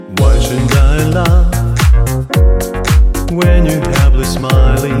should I laugh when you're happily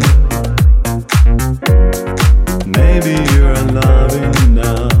smiling? Maybe you're unloving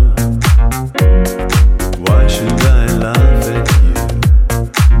now. Why should I laugh at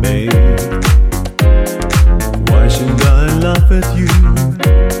you, babe?